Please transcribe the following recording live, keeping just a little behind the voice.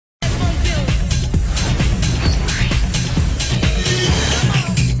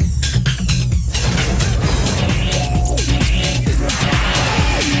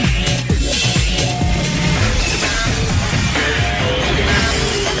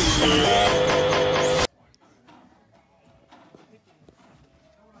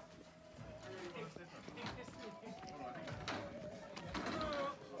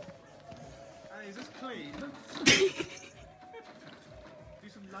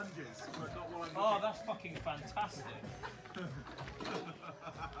lunges, but not while I'm Oh, that's fucking fantastic.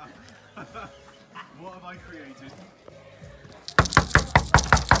 What have I created?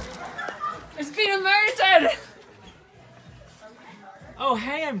 It's been murdered! Oh,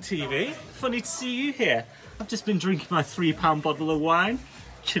 hey MTV. Funny to see you here. I've just been drinking my £3 bottle of wine,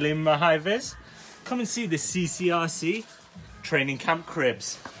 chilling in my high-vis. Come and see the CCRC training camp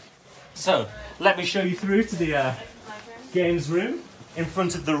cribs. So, let me show you through to the games room in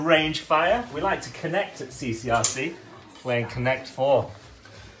front of the range fire. We like to connect at CCRC, playing Connect 4.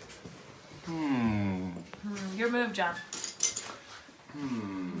 Your move, John.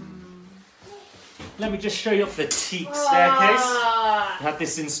 Let me just show you up the teak staircase. We had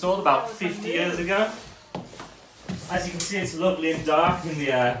this installed about 50 years ago. As you can see, it's lovely and dark in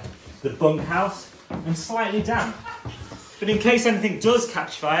the bunkhouse and slightly damp. But in case anything does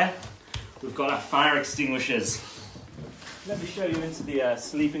catch fire, we've got our fire extinguishers. Let me show you into the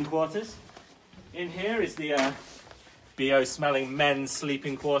sleeping quarters. In here is the BO smelling men's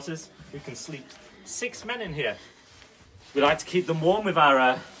sleeping quarters. We can sleep 6 men in here. We like to keep them warm with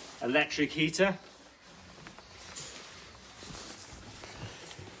our electric heater.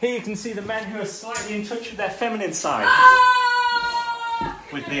 Here you can see the men who are slightly in touch with their feminine side.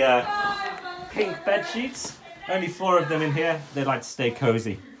 With the pink bed sheets. Only 4 of them in here. They like to stay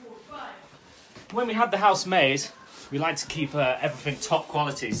cozy. When we had the house made, we like to keep everything top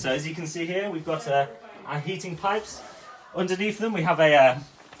quality. So as you can see here, we've got our heating pipes. Underneath them we have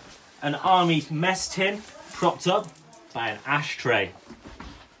an army mess tin propped up by an ashtray.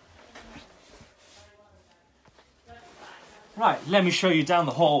 Right, let me show you down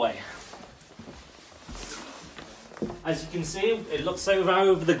the hallway. As you can see, it looks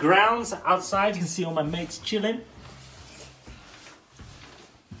over the grounds. Outside, you can see all my mates chilling.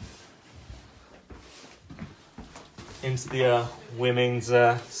 Into the women's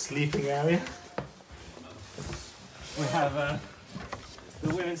sleeping area. We have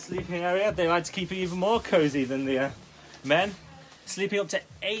the women's sleeping area. They like to keep it even more cozy than the men. Sleeping up to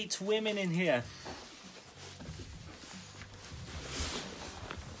 8 women in here.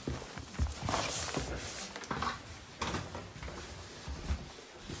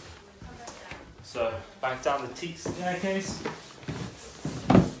 So, back down the teak staircase.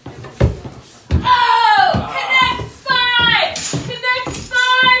 Oh! Connect 5! Connect 5,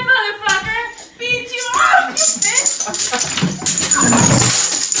 motherfucker! Beat you up, you bitch!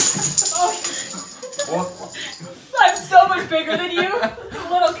 What? I'm so much bigger than you,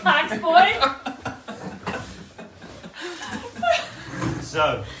 little cox boy.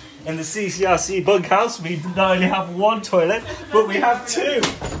 So, in the CCRC bunkhouse, we not only have 1 toilet, but we have 2.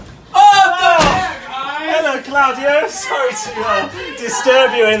 Oh! Hello, Claudio. Sorry to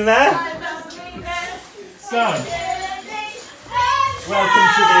disturb you in there. So, welcome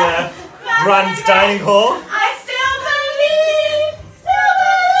to the grand dining hall. I still believe.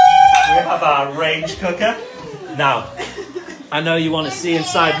 We have our range cooker. Now, I know you want to see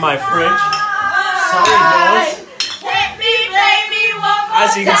inside my fridge. Sorry, girls. Hit me, baby, one more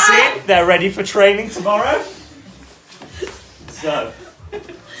As you can see, they're ready for training tomorrow. So,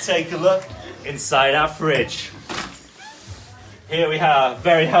 take a look inside our fridge. Here we are,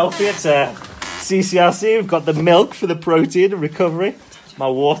 very healthy. It's a CCRC. We've got the milk for the protein and recovery, my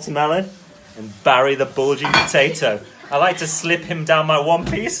watermelon, and Barry the bulging potato. I like to slip him down my one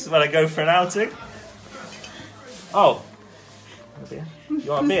piece when I go for an outing. Oh, a beer?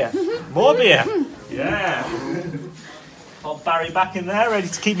 You want a beer? More beer? Yeah. Got Barry back in there, ready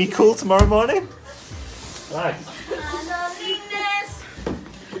to keep me cool tomorrow morning. Right.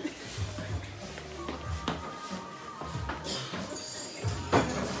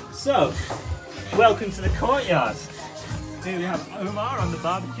 So, welcome to the courtyard. Here we have Omar on the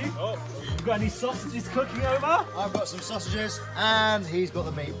barbecue. Oh, you got any sausages cooking, Omar? I've got some sausages and he's got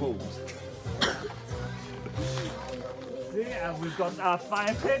the meatballs. See, and we've got our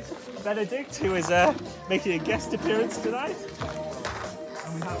fire pit, Benedict, who is making a guest appearance tonight.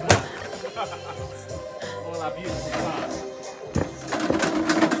 And we have all our beautiful cars.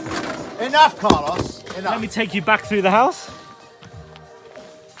 Enough, Carlos. Enough. Let me take you back through the house.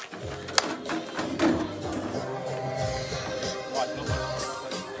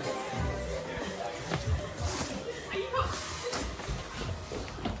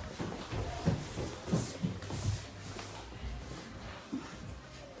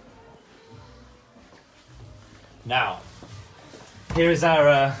 Now, here is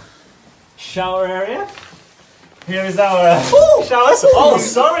our shower area. Here is our shower. Oh,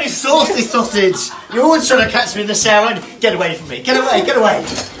 sorry. Saucy sausage! You're always trying to catch me in the shower. Get away from me. Get away, get away.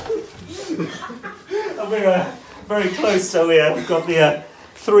 We're very close, so we've got the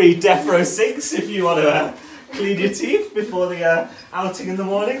 3 Death Row sinks if you want to clean your teeth before the outing in the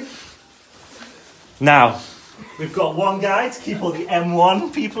morning. Now, we've got one guy to keep all the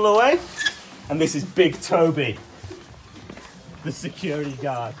M1 people away, and this is Big Toby, the security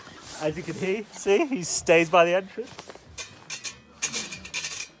guard. As you can see, he stays by the entrance.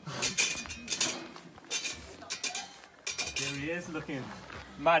 Here he is, looking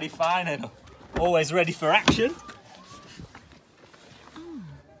mighty fine and always ready for action.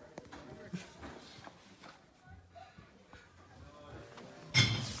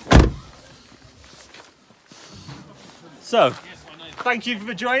 So, thank you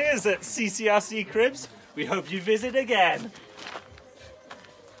for joining us at CCRC Cribs. We hope you visit again.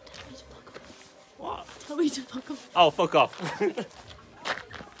 What? Tell me to fuck off. Oh, fuck off.